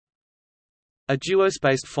A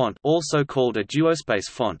duospaced font, also called a duospace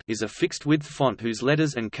font, is a fixed-width font whose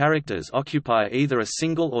letters and characters occupy either a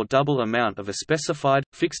single or double amount of a specified,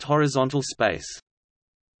 fixed horizontal space.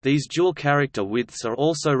 These dual character widths are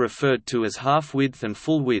also referred to as half-width and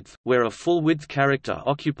full-width, where a full-width character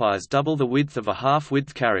occupies double the width of a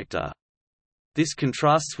half-width character. This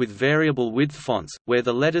contrasts with variable-width fonts, where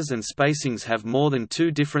the letters and spacings have more than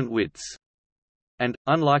two different widths. And,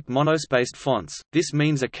 unlike monospaced fonts, this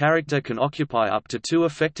means a character can occupy up to two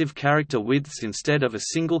effective character widths instead of a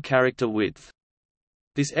single character width.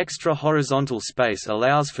 This extra horizontal space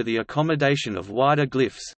allows for the accommodation of wider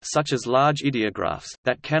glyphs, such as large ideographs,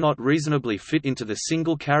 that cannot reasonably fit into the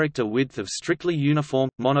single character width of strictly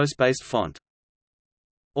uniform, monospaced font.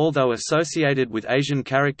 Although associated with Asian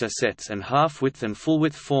character sets and half-width and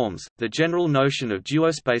full-width forms, the general notion of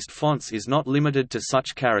duospaced fonts is not limited to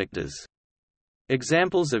such characters.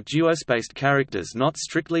 Examples of duospaced characters not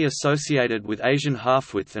strictly associated with Asian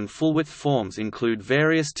half-width and full-width forms include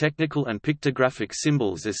various technical and pictographic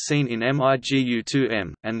symbols as seen in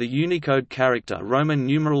MIGU2M, and the Unicode character Roman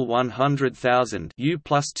numeral 100,000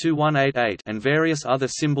 U+2188 and various other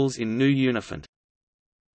symbols in GNU Unifont.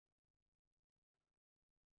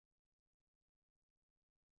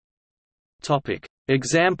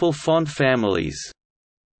 Example font families: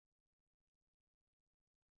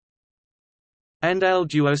 Andale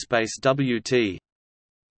Duospace WT,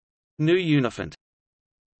 GNU Unifont,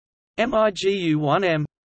 MIGU1M,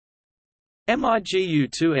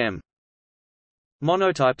 MIGU2M,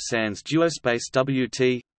 Monotype Sans Duospace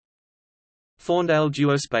WT, Thorndale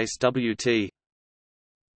Duospace WT,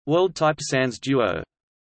 WorldType Sans Duo,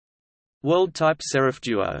 WorldType Serif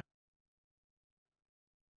Duo.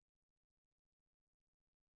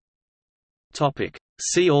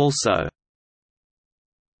 See also: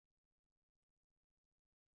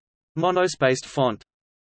 monospaced font,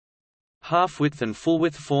 half-width and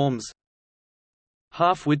full-width forms,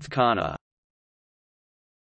 half-width kana.